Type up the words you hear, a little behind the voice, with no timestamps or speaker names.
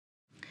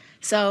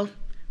So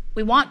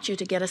we want you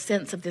to get a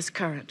sense of this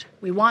current.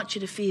 We want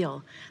you to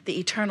feel the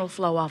eternal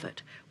flow of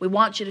it. We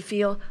want you to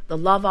feel the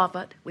love of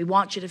it. We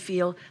want you to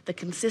feel the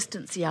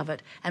consistency of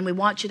it. And we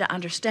want you to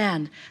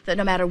understand that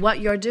no matter what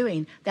you're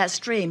doing, that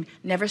stream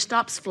never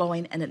stops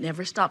flowing, and it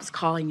never stops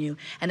calling you,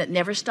 and it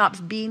never stops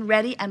being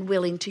ready and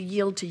willing to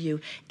yield to you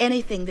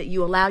anything that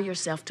you allow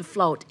yourself to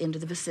float into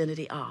the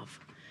vicinity of.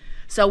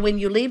 So when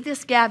you leave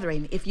this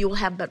gathering, if you will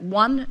have but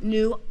one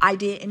new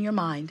idea in your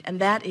mind, and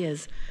that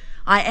is,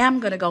 I am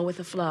going to go with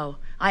the flow.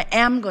 I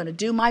am going to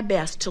do my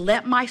best to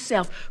let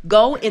myself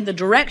go in the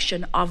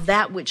direction of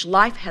that which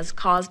life has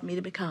caused me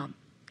to become.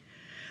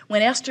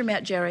 When Esther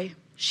met Jerry,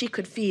 she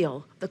could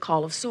feel the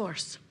call of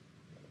Source.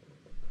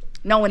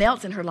 No one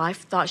else in her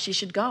life thought she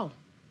should go.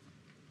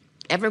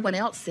 Everyone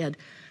else said,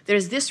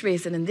 there's this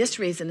reason and this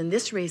reason and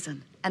this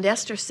reason. And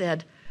Esther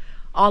said,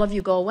 all of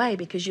you go away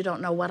because you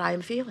don't know what I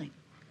am feeling.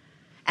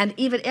 And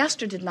even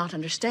Esther did not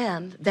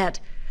understand that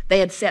they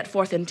had set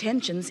forth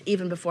intentions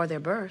even before their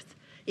birth.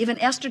 Even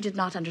Esther did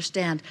not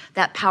understand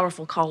that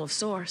powerful call of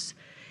Source.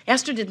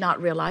 Esther did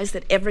not realize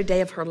that every day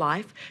of her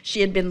life,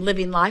 she had been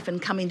living life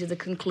and coming to the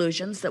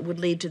conclusions that would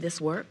lead to this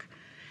work.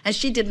 And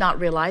she did not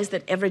realize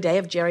that every day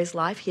of Jerry's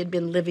life, he had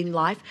been living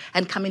life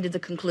and coming to the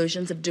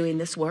conclusions of doing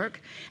this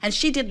work. And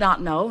she did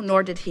not know,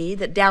 nor did he,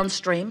 that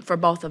downstream for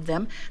both of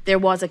them, there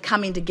was a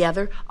coming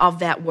together of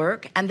that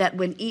work, and that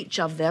when each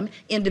of them,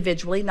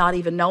 individually, not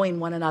even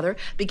knowing one another,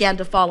 began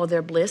to follow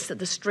their bliss, that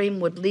the stream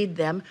would lead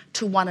them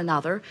to one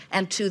another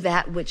and to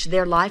that which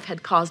their life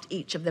had caused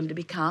each of them to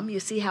become. You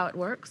see how it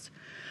works?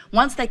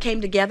 Once they came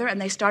together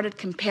and they started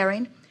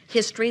comparing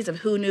histories of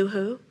who knew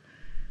who,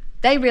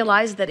 they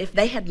realized that if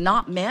they had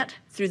not met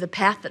through the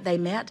path that they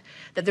met,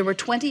 that there were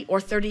 20 or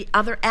 30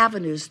 other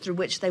avenues through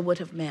which they would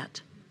have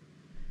met.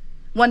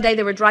 One day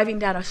they were driving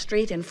down a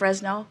street in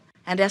Fresno,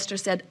 and Esther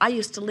said, I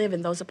used to live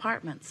in those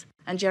apartments.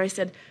 And Jerry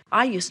said,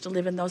 I used to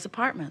live in those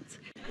apartments.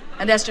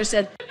 And Esther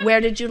said, where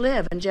did you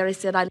live? And Jerry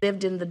said, I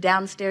lived in the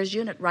downstairs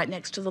unit right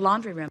next to the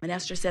laundry room. And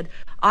Esther said,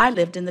 I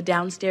lived in the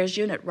downstairs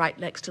unit right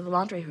next to the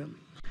laundry room.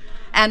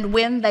 And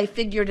when they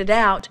figured it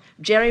out,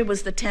 Jerry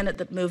was the tenant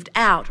that moved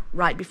out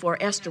right before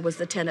Esther was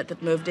the tenant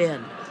that moved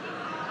in.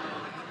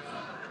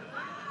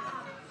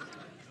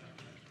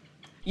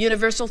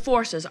 Universal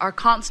forces are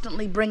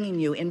constantly bringing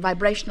you in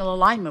vibrational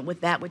alignment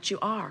with that which you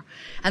are.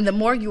 And the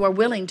more you are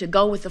willing to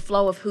go with the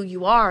flow of who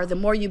you are, the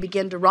more you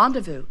begin to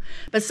rendezvous.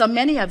 But so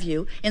many of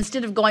you,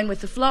 instead of going with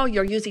the flow,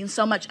 you're using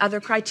so much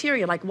other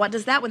criteria, like what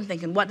does that one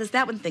think, and what does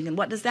that one think, and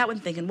what does that one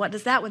think, and what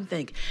does that one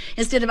think?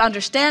 Instead of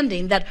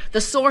understanding that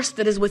the source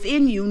that is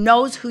within you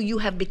knows who you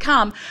have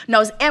become,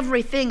 knows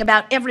everything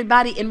about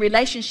everybody in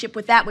relationship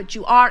with that which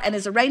you are, and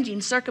is arranging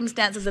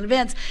circumstances and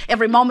events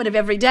every moment of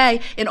every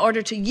day in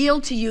order to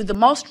yield to you the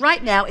most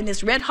right now in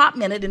this red hot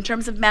minute in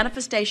terms of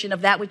manifestation of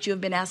that which you have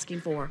been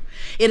asking for.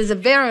 It is a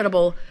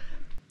veritable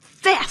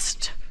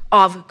fest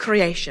of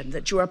creation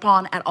that you are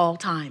upon at all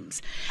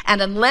times.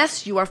 And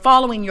unless you are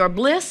following your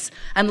bliss,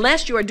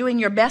 unless you are doing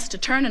your best to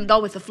turn and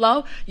go with the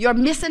flow, you're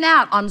missing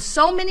out on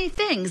so many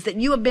things that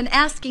you have been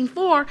asking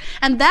for,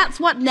 and that's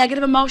what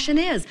negative emotion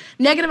is.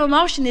 Negative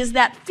emotion is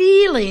that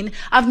feeling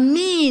of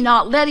me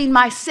not letting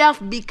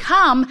myself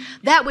become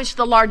that which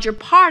the larger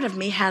part of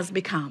me has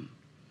become.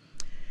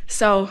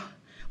 So,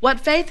 what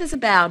faith is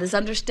about is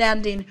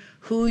understanding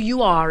who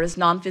you are as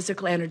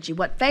non-physical energy.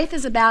 What faith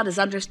is about is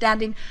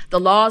understanding the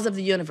laws of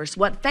the universe.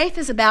 What faith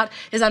is about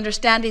is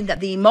understanding that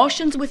the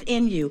emotions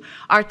within you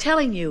are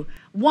telling you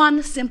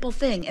one simple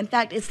thing. In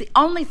fact, it's the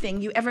only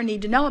thing you ever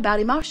need to know about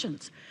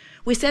emotions.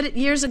 We said it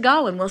years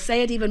ago, and we'll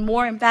say it even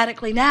more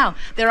emphatically now.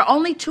 There are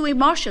only two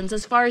emotions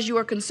as far as you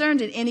are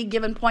concerned at any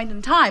given point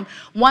in time.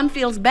 One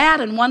feels bad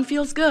and one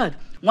feels good.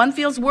 One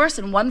feels worse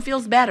and one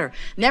feels better.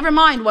 Never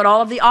mind what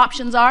all of the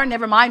options are.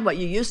 Never mind what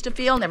you used to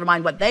feel. Never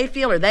mind what they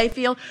feel or they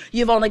feel.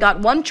 You've only got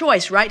one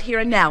choice right here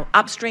and now.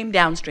 Upstream,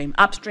 downstream,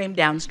 upstream,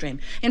 downstream.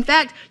 In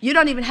fact, you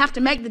don't even have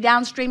to make the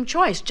downstream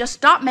choice. Just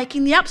stop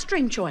making the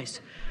upstream choice.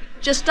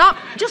 Just stop.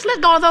 Just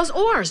let go of those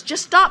oars.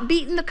 Just stop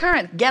beating the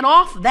current. Get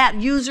off that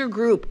user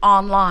group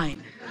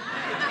online.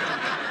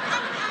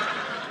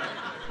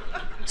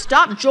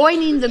 Stop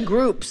joining the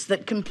groups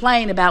that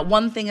complain about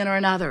one thing or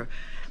another.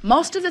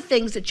 Most of the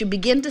things that you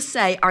begin to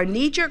say are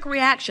knee-jerk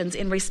reactions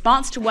in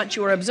response to what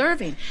you are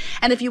observing.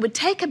 And if you would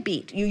take a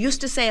beat, you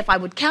used to say, if I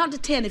would count to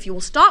 10, if you will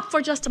stop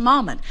for just a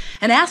moment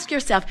and ask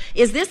yourself,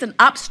 is this an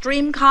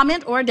upstream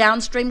comment or a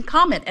downstream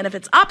comment? And if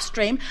it's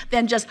upstream,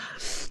 then just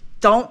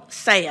don't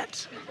say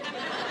it.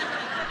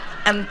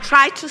 And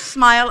try to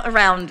smile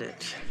around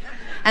it.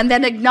 And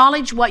then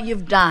acknowledge what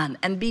you've done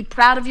and be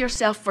proud of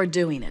yourself for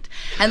doing it.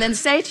 And then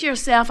say to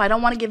yourself, I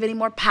don't want to give any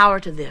more power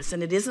to this,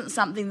 and it isn't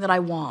something that I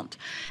want.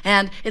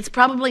 And it's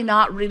probably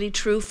not really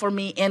true for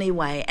me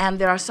anyway. And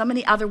there are so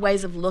many other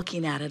ways of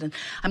looking at it. And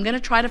I'm going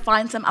to try to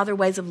find some other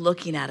ways of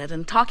looking at it.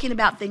 And talking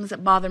about things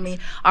that bother me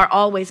are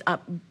always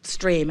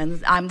upstream.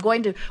 And I'm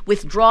going to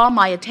withdraw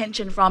my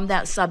attention from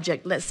that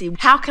subject. Let's see,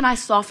 how can I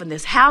soften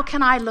this? How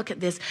can I look at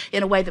this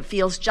in a way that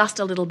feels just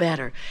a little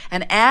better?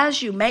 And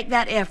as you make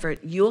that effort,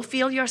 you'll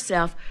feel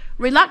yourself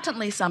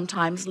reluctantly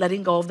sometimes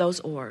letting go of those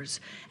oars.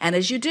 And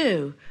as you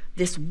do,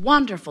 this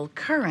wonderful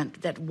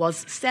current that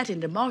was set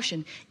into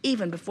motion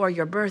even before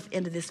your birth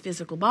into this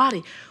physical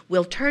body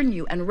will turn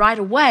you, and right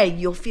away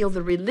you'll feel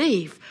the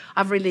relief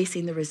of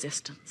releasing the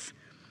resistance.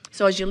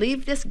 So as you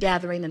leave this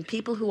gathering, and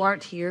people who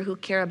aren't here, who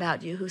care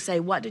about you, who say,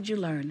 what did you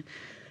learn?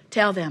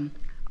 Tell them,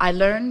 I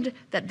learned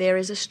that there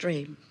is a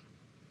stream,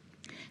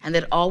 and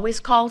that always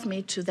calls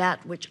me to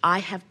that which I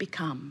have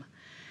become.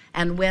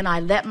 And when I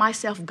let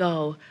myself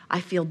go, I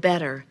feel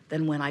better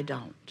than when I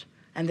don't.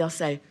 And they'll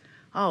say,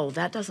 oh,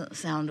 that doesn't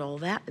sound all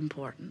that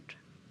important.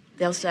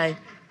 They'll say,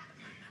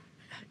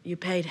 you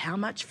paid how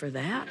much for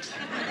that?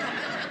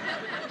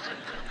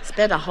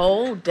 Spent a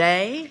whole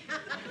day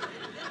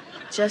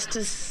just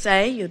to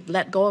say you'd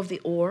let go of the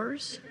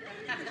oars?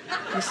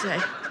 You say,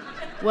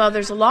 well,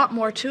 there's a lot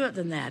more to it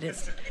than that.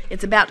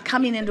 It's about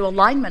coming into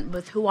alignment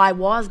with who I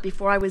was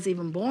before I was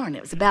even born.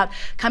 It was about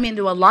coming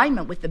into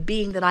alignment with the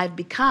being that I've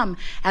become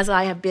as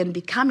I have been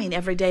becoming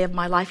every day of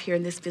my life here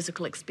in this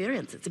physical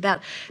experience. It's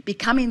about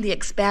becoming the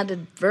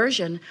expanded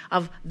version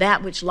of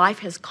that which life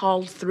has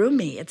called through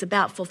me. It's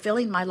about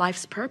fulfilling my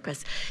life's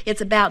purpose.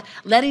 It's about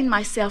letting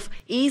myself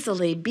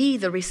easily be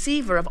the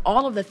receiver of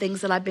all of the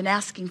things that I've been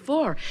asking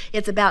for.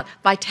 It's about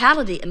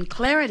vitality and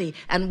clarity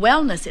and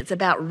wellness. It's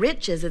about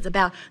riches. It's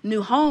about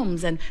new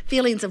homes and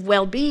feelings of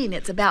well-being.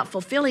 It's about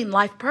fulfilling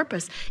life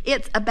purpose.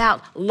 It's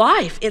about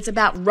life. It's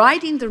about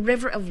riding the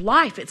river of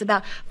life. It's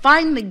about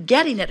finally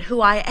getting at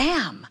who I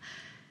am.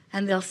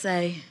 And they'll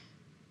say,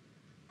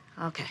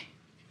 okay.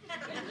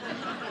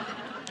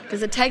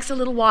 Because it takes a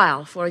little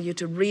while for you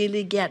to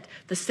really get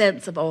the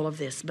sense of all of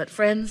this. But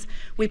friends,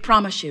 we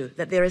promise you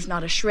that there is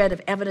not a shred of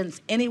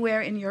evidence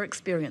anywhere in your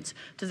experience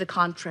to the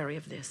contrary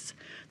of this.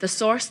 The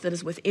source that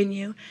is within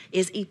you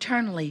is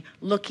eternally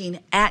looking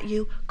at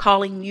you,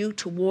 calling you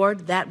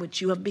toward that which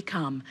you have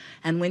become.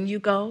 And when you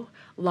go,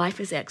 life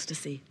is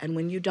ecstasy. And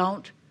when you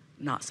don't,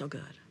 not so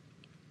good.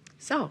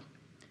 So,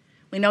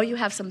 we know you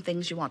have some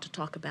things you want to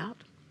talk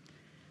about.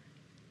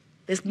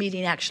 This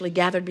meeting actually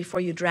gathered before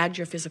you dragged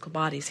your physical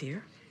bodies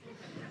here.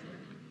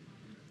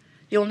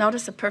 You'll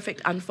notice a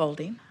perfect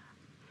unfolding.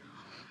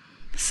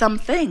 Some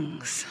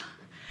things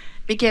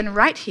begin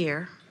right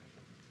here,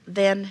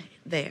 then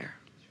there.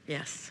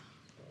 Yes.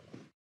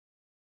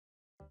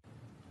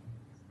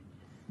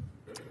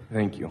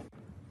 Thank you.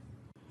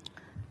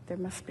 There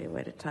must be a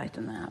way to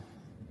tighten that.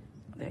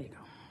 There you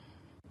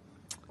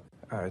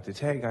go. To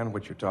tag on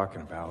what you're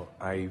talking about,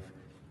 I've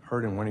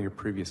heard in one of your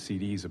previous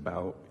CDs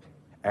about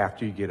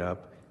after you get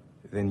up,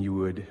 then you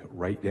would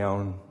write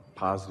down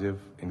positive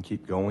and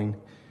keep going.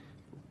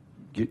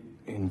 Get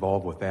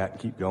involved with that and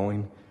keep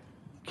going.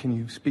 Can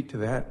you speak to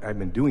that? I've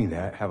been doing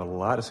that, have a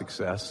lot of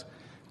success,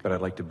 but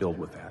I'd like to build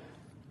with that.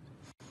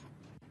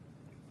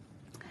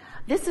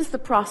 This is the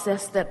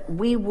process that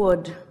we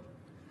would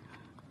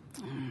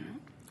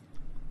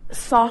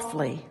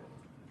softly,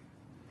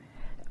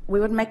 we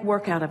would make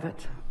work out of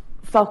it,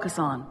 focus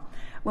on.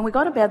 When we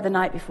go to bed the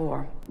night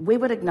before, we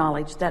would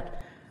acknowledge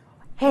that,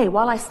 hey,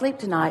 while I sleep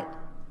tonight,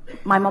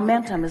 my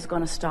momentum is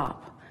going to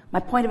stop. My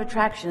point of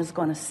attraction is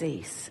going to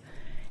cease.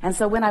 And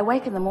so when I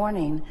wake in the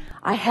morning,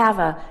 I have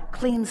a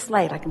clean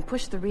slate. I can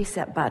push the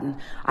reset button.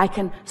 I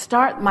can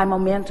start my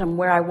momentum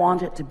where I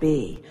want it to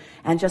be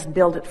and just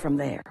build it from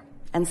there.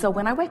 And so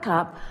when I wake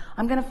up,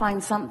 I'm going to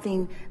find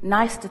something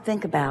nice to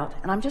think about,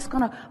 and I'm just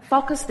going to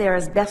focus there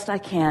as best I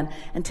can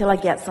until I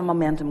get some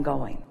momentum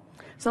going.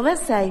 So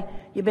let's say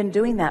you've been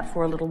doing that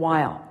for a little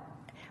while.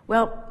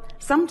 Well,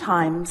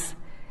 sometimes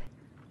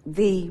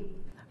the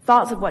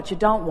thoughts of what you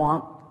don't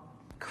want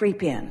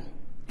creep in.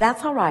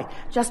 That's all right.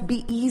 Just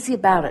be easy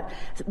about it.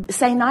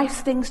 Say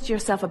nice things to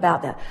yourself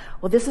about that.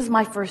 Well, this is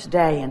my first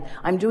day, and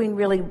I'm doing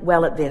really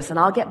well at this, and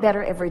I'll get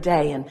better every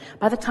day, and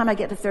by the time I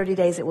get to 30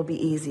 days, it will be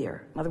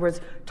easier. In other words,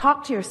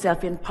 talk to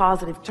yourself in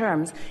positive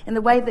terms in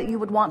the way that you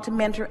would want to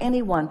mentor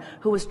anyone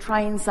who is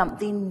trying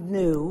something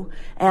new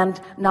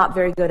and not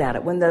very good at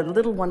it. When the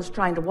little one's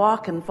trying to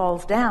walk and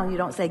falls down, you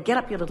don't say, get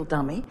up, you little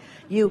dummy.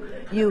 You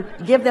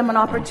give them an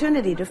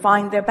opportunity to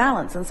find their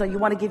balance, and so you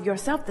want to give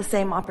yourself the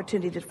same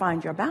opportunity to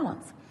find your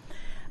balance.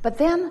 But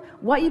then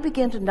what you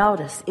begin to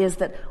notice is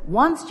that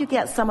once you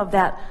get some of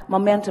that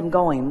momentum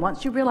going,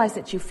 once you realize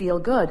that you feel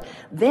good,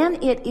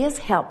 then it is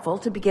helpful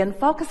to begin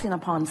focusing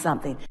upon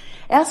something.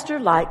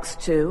 Esther likes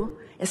to,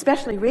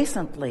 especially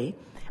recently,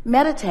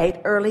 meditate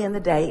early in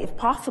the day if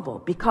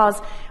possible, because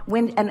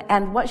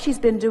and what she's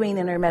been doing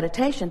in her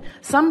meditation,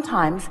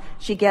 sometimes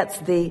she gets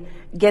the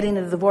Getting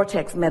into the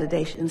Vortex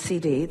meditation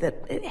CD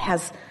that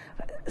has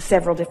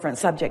several different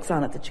subjects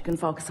on it that you can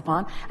focus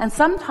upon. And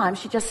sometimes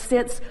she just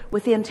sits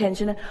with the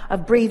intention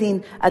of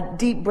breathing a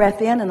deep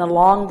breath in and a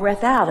long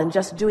breath out and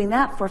just doing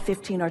that for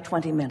 15 or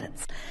 20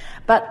 minutes.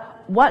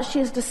 But what she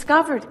has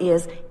discovered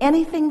is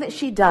anything that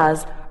she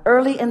does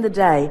early in the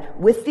day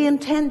with the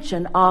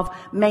intention of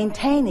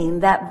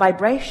maintaining that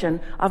vibration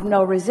of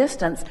no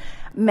resistance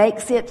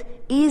makes it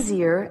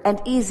easier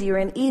and easier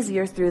and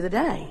easier through the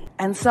day.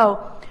 And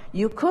so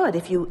you could,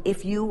 if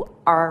you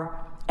are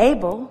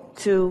able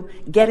to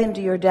get into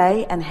your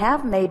day and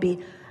have maybe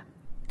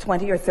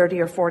 20 or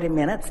 30 or 40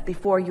 minutes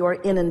before you're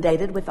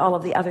inundated with all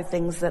of the other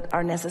things that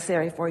are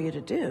necessary for you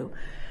to do.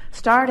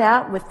 Start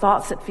out with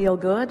thoughts that feel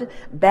good.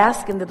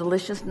 Bask in the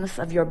deliciousness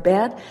of your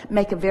bed.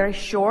 Make a very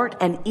short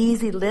and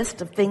easy list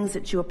of things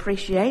that you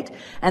appreciate,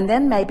 and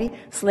then maybe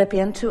slip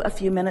into a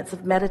few minutes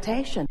of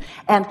meditation.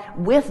 And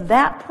with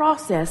that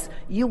process,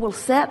 you will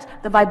set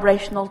the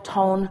vibrational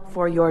tone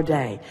for your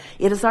day.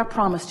 It is our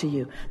promise to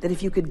you that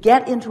if you could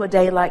get into a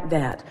day like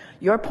that,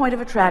 your point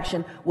of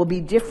attraction will be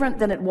different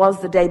than it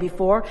was the day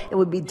before. It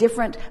would be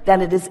different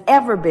than it has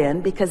ever been,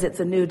 because it's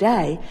a new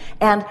day.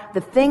 And the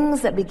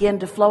things that begin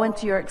to flow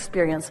into your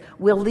experience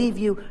will leave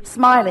you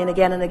smiling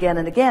again and again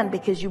and again,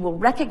 because you will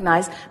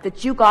recognize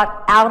that you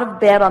got out of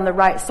bed on the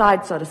right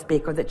side, so to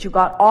speak, or that you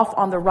got off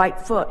on the right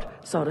foot,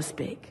 so to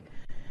speak.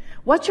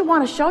 What you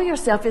want to show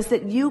yourself is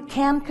that you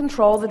can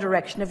control the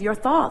direction of your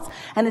thoughts.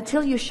 And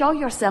until you show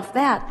yourself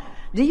that,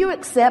 do you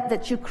accept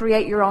that you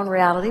create your own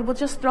reality? We'll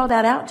just throw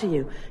that out to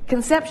you.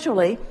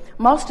 Conceptually,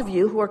 most of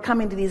you who are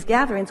coming to these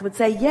gatherings would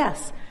say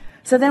yes.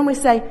 So then we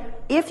say,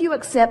 if you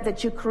accept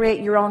that you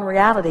create your own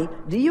reality,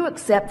 do you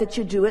accept that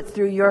you do it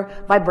through your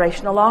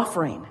vibrational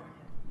offering?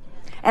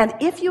 And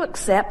if you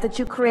accept that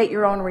you create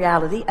your own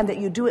reality and that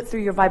you do it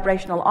through your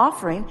vibrational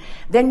offering,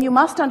 then you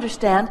must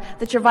understand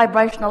that your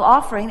vibrational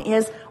offering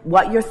is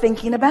what you're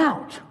thinking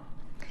about.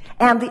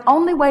 And the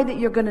only way that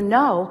you're going to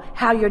know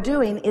how you're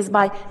doing is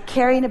by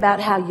caring about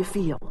how you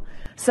feel.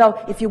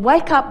 So if you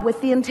wake up with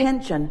the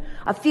intention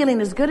of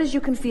feeling as good as you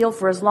can feel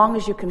for as long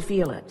as you can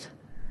feel it.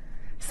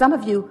 Some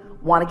of you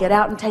want to get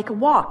out and take a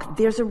walk.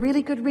 There's a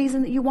really good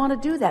reason that you want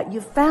to do that.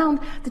 You've found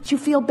that you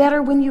feel better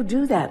when you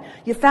do that.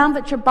 You found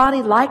that your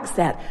body likes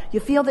that. You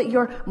feel that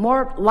you're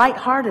more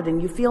lighthearted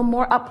and you feel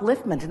more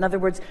upliftment. In other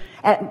words,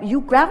 you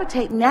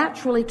gravitate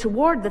naturally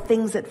toward the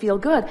things that feel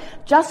good.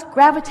 Just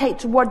gravitate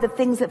toward the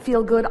things that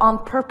feel good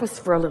on purpose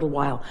for a little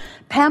while.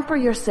 Pamper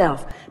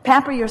yourself.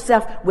 Pamper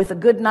yourself with a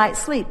good night's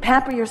sleep.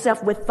 Pamper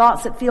yourself with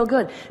thoughts that feel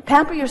good.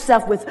 Pamper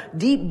yourself with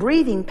deep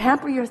breathing.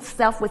 Pamper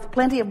yourself with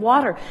plenty of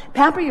water.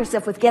 Pamper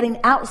yourself with getting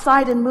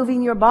outside and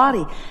moving your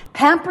body.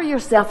 Pamper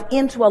yourself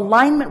into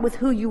alignment with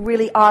who you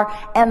really are,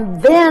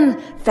 and then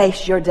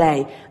face your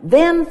day.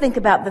 Then think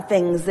about the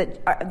things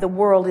that the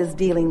world is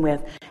dealing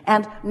with,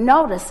 and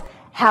notice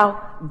how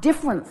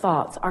different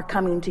thoughts are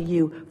coming to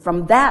you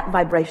from that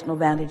vibrational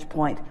vantage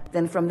point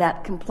than from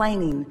that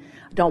complaining,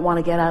 don't want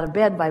to get out of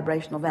bed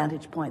vibrational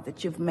vantage point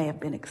that you may have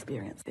been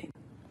experiencing.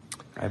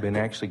 I've been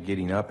actually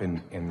getting up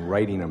and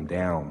writing them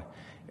down.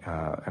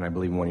 And I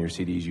believe in one of your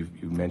CDs you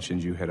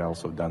mentioned you had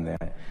also done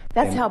that.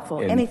 That's helpful.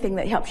 Anything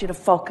that helps you to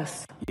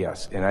focus.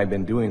 Yes, and I've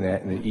been doing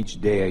that, and each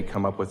day I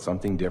come up with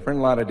something different.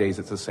 A lot of days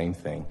it's the same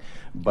thing,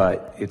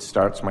 but it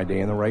starts my day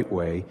in the right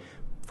way.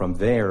 From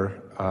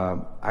there,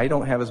 I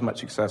don't have as much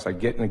success. I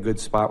get in a good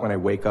spot when I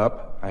wake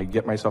up. I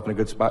get myself in a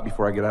good spot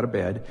before I get out of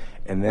bed,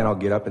 and then I'll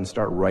get up and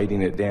start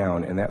writing it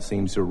down, and that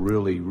seems to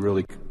really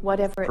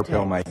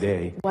propel my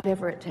day.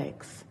 Whatever it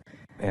takes.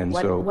 And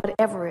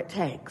whatever it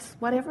takes.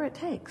 Whatever it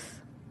takes.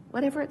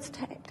 Whatever it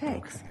takes.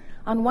 Okay.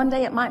 On one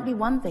day it might be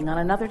one thing. On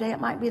another day it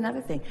might be another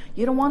thing.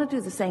 You don't want to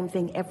do the same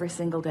thing every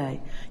single day.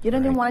 You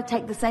don't even want to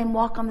take the same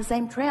walk on the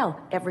same trail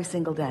every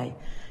single day.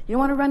 You don't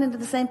want to run into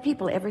the same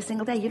people every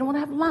single day. You don't want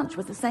to have lunch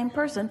with the same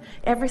person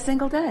every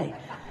single day.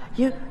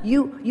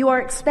 You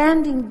are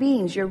expanding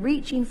beings. You're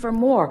reaching for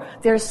more.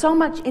 There's so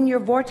much in your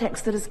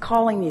vortex that is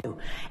calling you.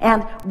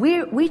 And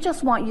we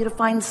just want you to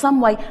find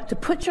some way to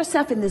put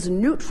yourself in this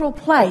neutral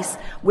place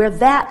where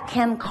that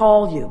can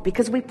call you.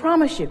 Because we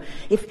promise you,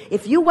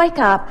 if you wake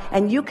up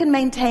and you can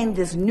maintain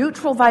this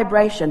neutral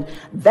vibration,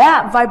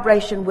 that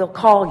vibration will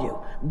call you.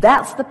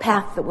 That's the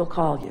path that will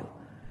call you.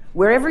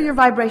 Wherever your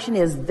vibration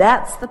is,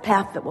 that's the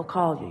path that will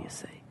call you, you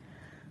see.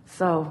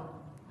 So,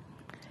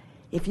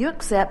 if you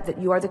accept that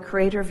you are the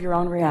creator of your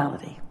own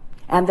reality,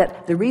 and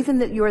that the reason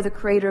that you are the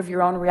creator of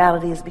your own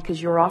reality is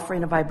because you're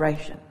offering a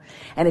vibration,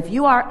 and if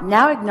you are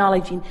now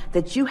acknowledging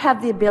that you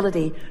have the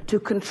ability to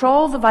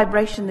control the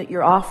vibration that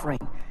you're offering,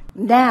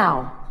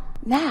 now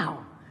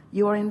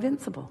you are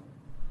invincible.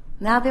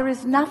 Now there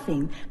is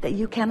nothing that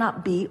you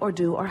cannot be or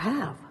do or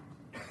have.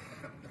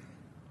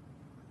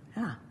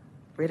 Yeah,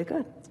 really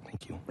good.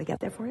 Thank you. We got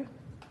there for you?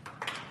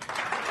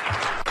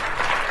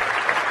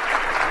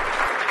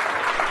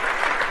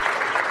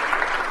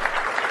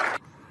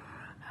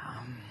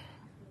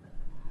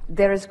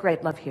 There is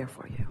great love here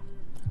for you.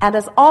 And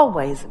as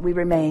always, we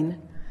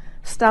remain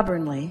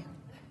stubbornly,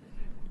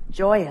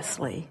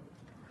 joyously,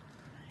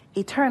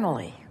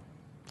 eternally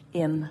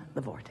in the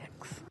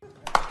vortex.